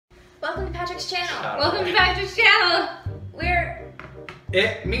welcome to Patrick's channel. Welcome to Patrick's channel.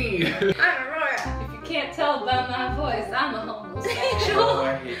 Me. I'm Aurora. If you can't tell by my voice, I'm a homosexual. Oh,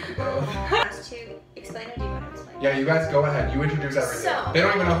 I hate you both. Wants to explain or do you want to explain? Yeah, you guys go ahead. You introduce everything. So- They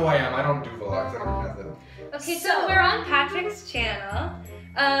don't even know who I am. I don't do vlogs. I don't do nothing. Okay, so we're on Patrick's channel.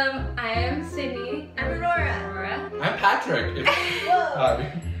 I am Sydney. I'm Aurora. I'm Patrick. Whoa.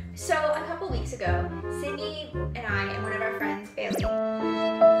 Hi. So a couple weeks ago, Sydney and I and one of our friends, Bailey,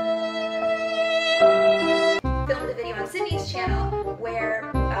 filmed a video on Sydney's channel where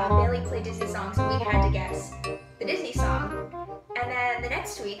Bailey played Disney songs and we had to guess the Disney song. And then the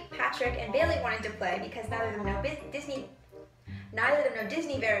next week, Patrick and Bailey wanted to play because neither of them know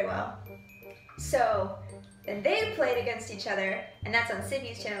Disney very well. So then they played against each other, and that's on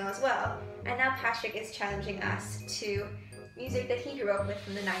Sydney's channel as well. And now Patrick is challenging us to music that he grew up with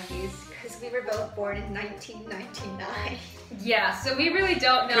from the 90s, because we were both born in 1999. Yeah, so we really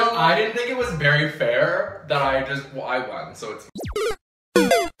don't know. Because I didn't think it was very fair that I won, so it's...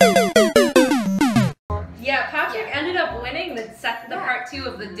 Yeah, Patrick ended up winning the part 2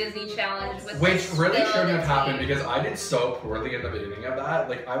 of the Disney challenge with Which the really spill shouldn't have tea. happened because I did so poorly in the beginning of that.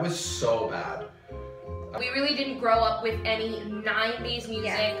 Like, I was so bad. We really didn't grow up with any 90s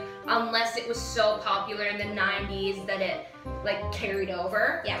music unless it was so popular in the 90s that it like carried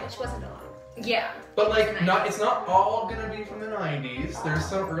over. Yeah, which wasn't a lot. Yeah. But like, it's not all gonna be from the 90s. There's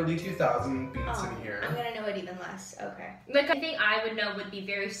some early 2000 beats in here. I'm gonna know it even less. Okay. Like, I think I would know would be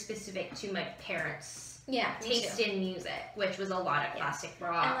very specific to my parents' Yeah, me taste too. in music, which was a lot of classic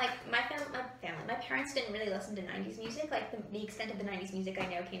rock. And like my parents didn't really listen to 90s music. Like the extent of the 90s music I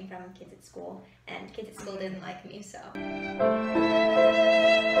know came from Kids at School, and Kids at School didn't like me, so.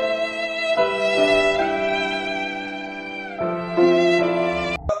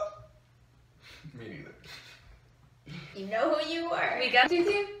 Me neither. You know who you are. We got do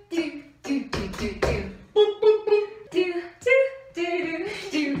do do do do do do do do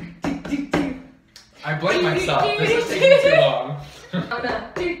do do do. I blame myself. This is taking too long. Oh no.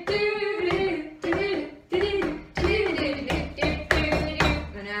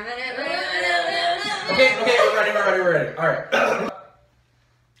 Okay, we're ready. All right.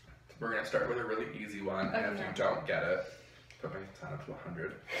 We're gonna start with a really easy one, and if you don't get it, put my time up to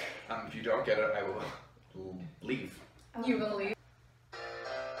 100. If you don't get it, I will leave. You will leave.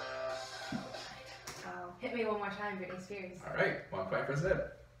 Oh. Hit me one more time, Britney Spears. All right, 1 point for Sid.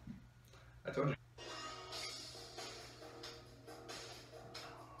 I told you.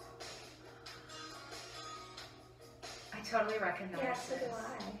 I totally recognize Yeah, so do this.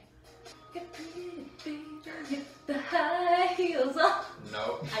 I. You're pretty, baby, with the high heels on.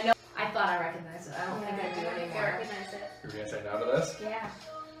 Nope. I know. I thought I recognized it. I don't think I do I anymore. recognize it. You're gonna say no to this? Yeah.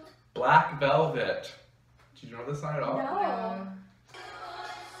 Black Velvet. Did you know this song at all? No.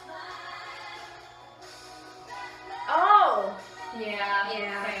 Oh! Yeah.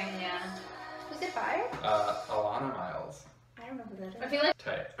 Yeah. Okay, yeah. Who's it by? Alana Miles. I don't know who that I is. feel like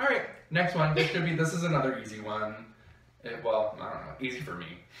Tight. All right, next one. This is another easy one. Well, I don't know. Easy for me.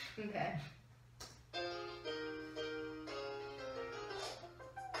 okay.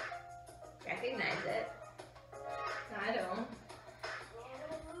 Recognize it. I don't.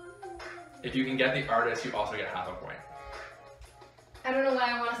 If you can get the artist, you also get half a point. I don't know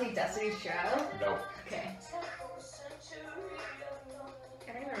why I want to say Destiny's Child. Nope. Okay.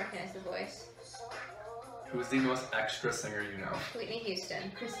 I don't even recognize the voice. Who's the most extra singer you know? Whitney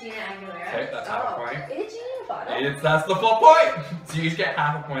Houston. Christina Aguilera. Okay, that's half a point. Is it Genie in a Bottle? That's the full point! So you just get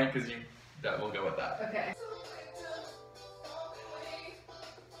half a point because we'll go with that. Okay.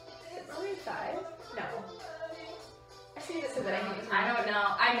 Is it Maroon 5? No. I see this is what I think. I don't know.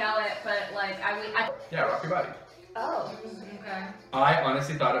 I know it, but like I Yeah, Rock Your Body. Oh. Okay. I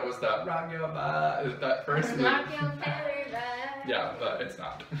honestly thought it was the Rock Your Body, is that first? Rock your belly back. Yeah, but it's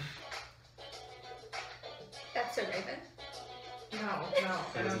not. That's So Raven. No.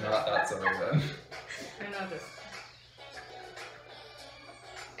 It is not that so then. I know this.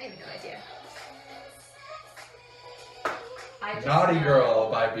 I have no idea. I just Naughty know.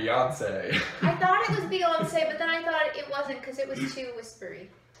 Girl by Beyonce. I thought it was Beyonce, but then I thought it wasn't because it was too whispery.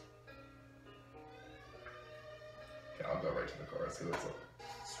 Okay, I'll go right to the chorus because it's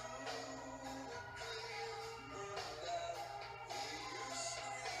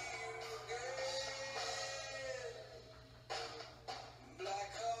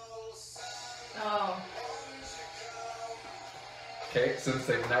Oh. okay, since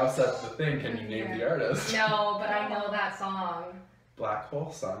they've now said the thing, can you name the artist? No, but I know that song. Black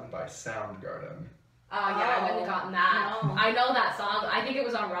Hole Sun by Soundgarden. Yeah, I wouldn't have gotten that. No. I know that song. I think it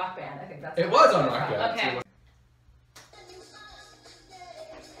was on Rock Band. I think that's. It was on Rock Band. Okay.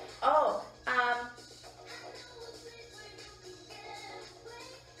 Oh.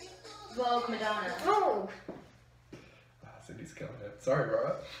 the Madonna. Oh. Cindy's killing it. Sorry,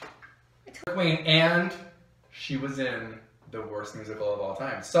 Aurora. Queen, and she was in the worst musical of all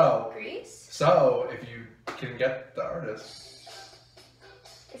time. So, Grease? So if you can get the artist.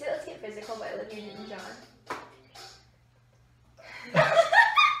 Is it Let's Get Physical by Olivia Newton-John?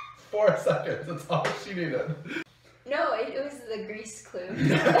 4 seconds, that's all she needed. No, it was the Grease clue.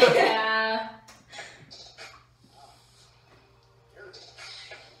 Yeah.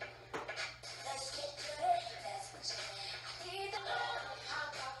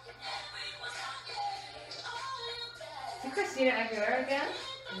 Is it Christina Aguilera again?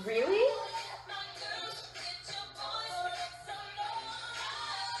 Really?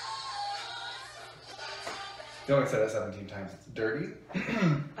 You only said it 17 times. It's dirty.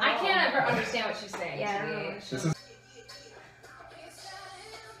 I can't ever understand what she's saying. Yeah, to I don't me. know. This is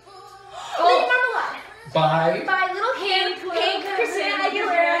Oh, Marmalade! by By Little Pink, Pink, Christina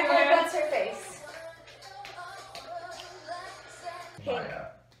Aguilera. Aguilera. That's her face. Pink. Maya.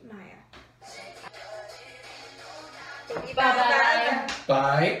 Maya. Baby Bye-bye.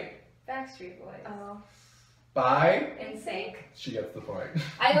 By Backstreet Boys. Oh. by. In sync. She gets the point.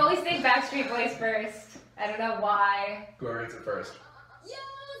 I always think Backstreet Boys first. I don't know why. Whoever gets it first.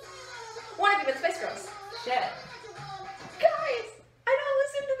 Wanna Be with Spice Girls. Shit. Guys, I don't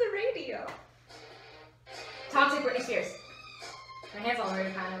listen to the radio. Toxic Britney Spears. My hand's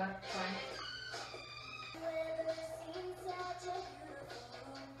already kind of up. Fine.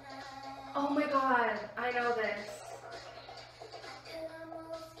 Oh my god, I know this.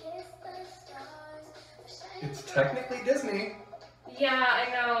 It's technically Disney. Yeah, I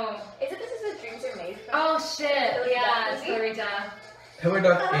know. Is it This Is What Dreams Are Made From? Oh shit, Hilary yeah, Duff it's movie? Hilary Duff. Hilary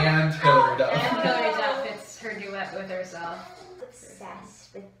Duff and Hilary Duff. And Hilary Duff, it's her duet with herself.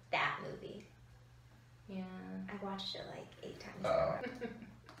 Obsessed with that movie. Yeah. I watched it like 8 times. Oh.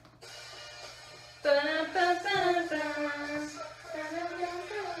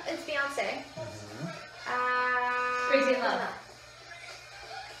 It's Beyonce. Crazy in Love.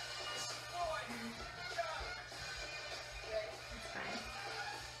 It's fine.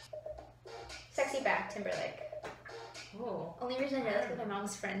 Sexy Back, Timberlake. Oh. Only reason I know this is because my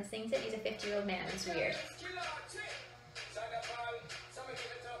mom's friend sings it. He's a 50-year-old man. It's weird.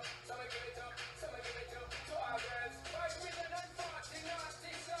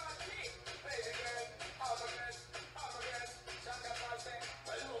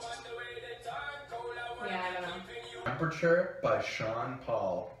 Yeah, I don't know. Temperature by Sean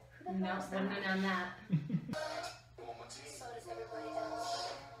Paul. No, wouldn't have known that.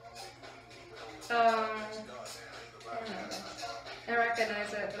 I don't know. I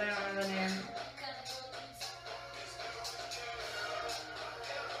recognize it, but I don't know the name.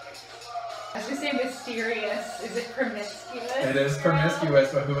 I was gonna say mysterious. Is it promiscuous? It is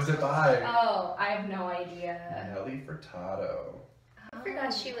promiscuous, but who is it by? Oh, I have no idea. Nelly Furtado. I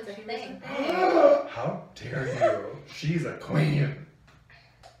forgot she was a thing. How dare you? She's a queen.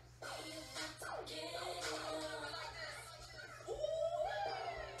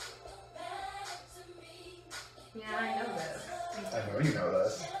 Yeah, I know this. I know you know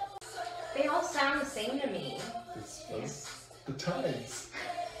this. They all sound the same to me. It's the tides.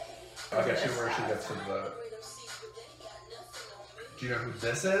 I'll get you where she gets to the. Do you know who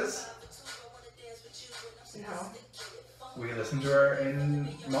this is? No. We listen to her in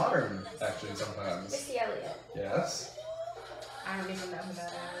modern, actually, sometimes. Missy Elliott. Yes. I don't even know who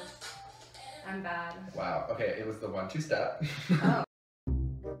that is. I'm bad. Wow. Okay, it was the 1-2 step. Oh.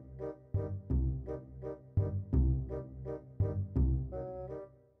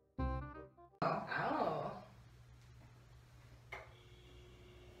 Oh.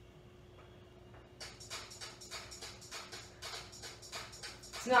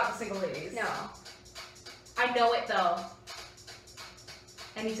 It's not the Single Ladies. No. I know it though.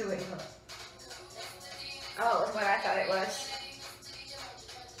 I need to wait until. Oh, it's what I thought it was.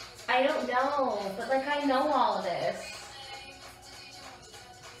 I don't know, but like I know all of this.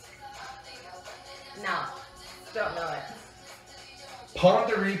 No, don't know it. Pond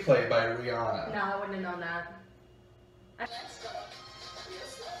de Replay by Rihanna. No, I wouldn't have known that.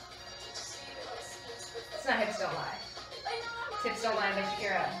 It's not Hips Don't Lie. It's Hips Don't Lie by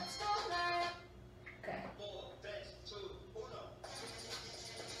Shakira. Okay.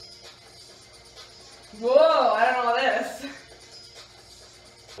 Whoa, I don't know this.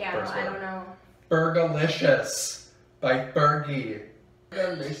 Yeah, First I word. don't know. Fergalicious by Fergie.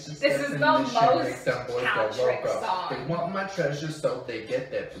 This is the most Patrick song. They want my treasures, so they get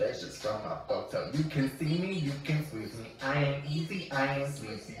their pleasures from my photo. You can see me, you can squeeze me. I ain't easy, I ain't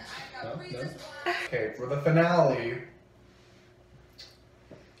sleazy. No, no. Okay, for the finale.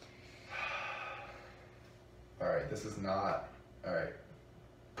 Alright, this is not. Alright.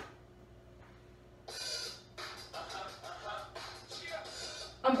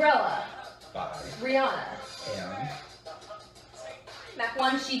 Umbrella. Bye. Rihanna. And That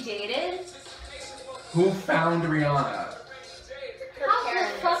one she dated? who found Rihanna? How the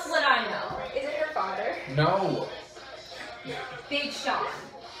parents. fuck would I know? Is it her father? No. Big Sean.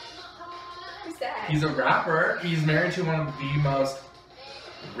 Who's that? He's a rapper. He's married to one of the most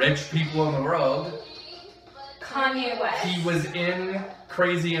rich people in the world. Kanye West. He was in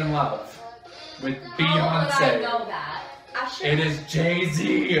Crazy in Love with How would I Beyonce. know that? Usher? It is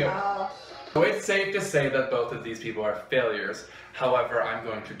Jay-Z. Oh. So it's safe to say that both of these people are failures. However, I'm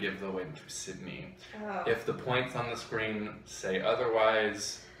going to give the win to Sydney. Oh. If the points on the screen say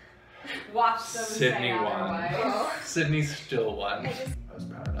otherwise, Watch them Sydney say won. otherwise. Oh. Sydney still won. I just- I was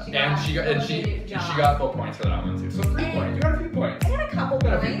proud of that. She And got she got a and really good she job. got full points for that one too. So 3 And- points. You got a few points. I got a couple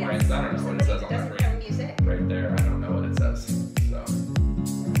Got a points. few points. I don't know what it says on Somebody the doesn't know screen. music. Right there. I don't know what it says. So.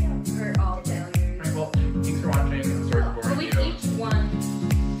 We're all failures. Alright, well, thanks for watching. I'm sorry for So we boring you. each won.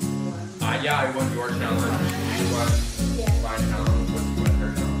 Yeah, I won your challenge. You won my challenge.